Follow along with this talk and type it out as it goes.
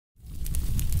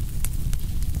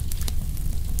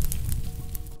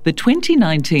The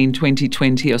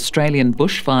 2019-2020 Australian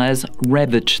bushfires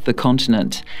ravaged the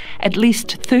continent. At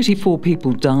least 34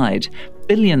 people died,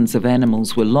 billions of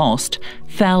animals were lost,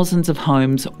 thousands of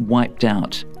homes wiped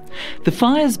out. The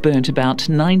fires burnt about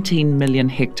 19 million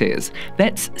hectares.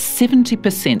 That's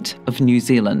 70% of New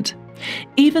Zealand.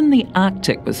 Even the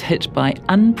Arctic was hit by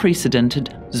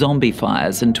unprecedented zombie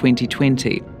fires in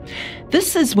 2020.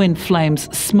 This is when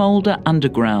flames smoulder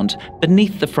underground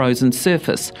beneath the frozen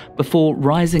surface before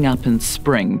rising up in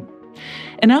spring.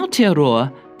 In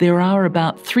Aotearoa, there are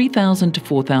about 3,000 to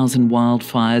 4,000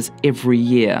 wildfires every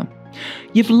year.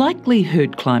 You've likely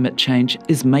heard climate change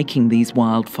is making these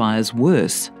wildfires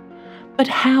worse. But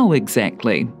how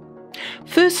exactly?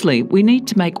 Firstly, we need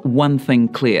to make one thing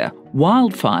clear.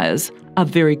 Wildfires are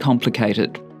very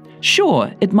complicated.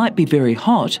 Sure, it might be very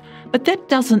hot, but that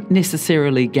doesn't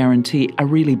necessarily guarantee a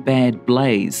really bad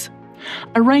blaze.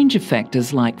 A range of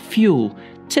factors like fuel,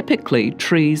 typically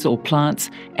trees or plants,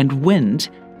 and wind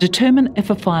determine if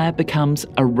a fire becomes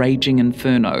a raging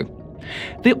inferno.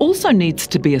 There also needs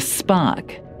to be a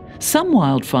spark. Some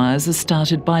wildfires are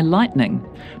started by lightning,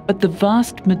 but the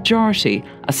vast majority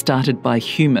are started by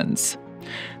humans.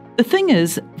 The thing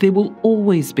is, there will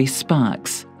always be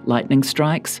sparks, lightning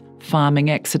strikes, farming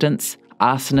accidents,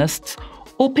 arsonists,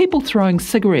 or people throwing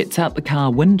cigarettes out the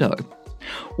car window.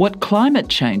 What climate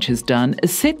change has done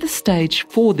is set the stage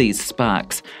for these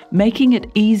sparks, making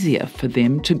it easier for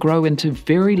them to grow into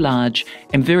very large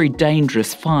and very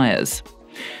dangerous fires.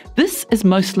 This is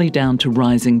mostly down to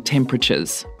rising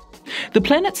temperatures. The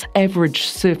planet's average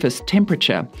surface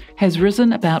temperature has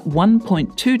risen about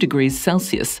 1.2 degrees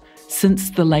Celsius since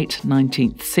the late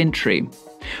 19th century.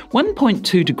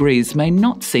 1.2 degrees may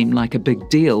not seem like a big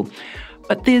deal,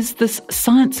 but there's this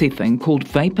sciencey thing called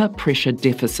vapour pressure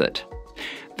deficit.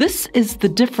 This is the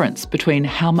difference between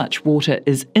how much water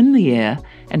is in the air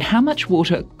and how much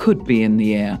water could be in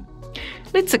the air.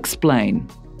 Let's explain.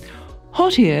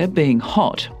 Hot air, being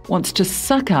hot, wants to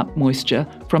suck up moisture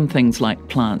from things like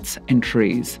plants and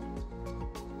trees.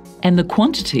 And the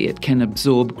quantity it can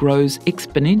absorb grows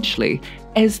exponentially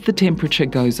as the temperature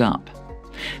goes up.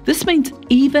 This means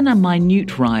even a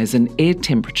minute rise in air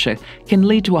temperature can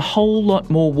lead to a whole lot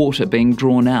more water being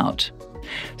drawn out.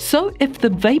 So if the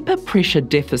vapour pressure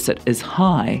deficit is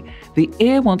high, the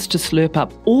air wants to slurp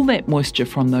up all that moisture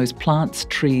from those plants,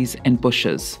 trees and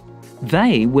bushes.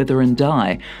 They wither and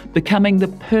die, becoming the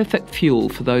perfect fuel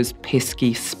for those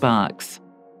pesky sparks.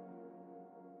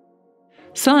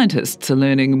 Scientists are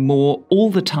learning more all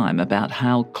the time about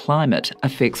how climate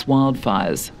affects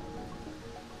wildfires.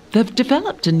 They've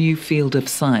developed a new field of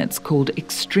science called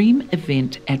extreme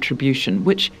event attribution,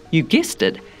 which, you guessed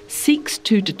it, seeks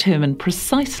to determine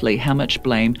precisely how much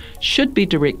blame should be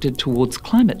directed towards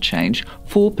climate change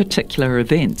for particular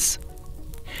events.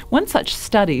 One such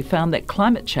study found that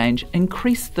climate change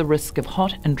increased the risk of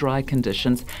hot and dry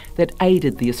conditions that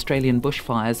aided the Australian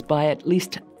bushfires by at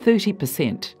least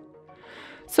 30%.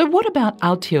 So what about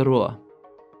Aotearoa?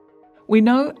 We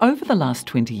know over the last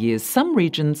 20 years, some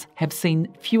regions have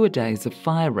seen fewer days of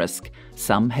fire risk,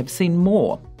 some have seen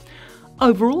more.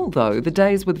 Overall, though, the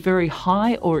days with very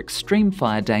high or extreme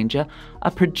fire danger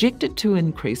are projected to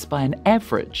increase by an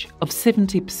average of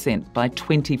 70% by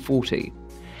 2040.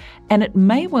 And it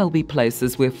may well be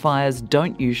places where fires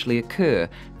don't usually occur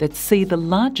that see the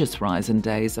largest rise in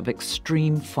days of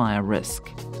extreme fire risk.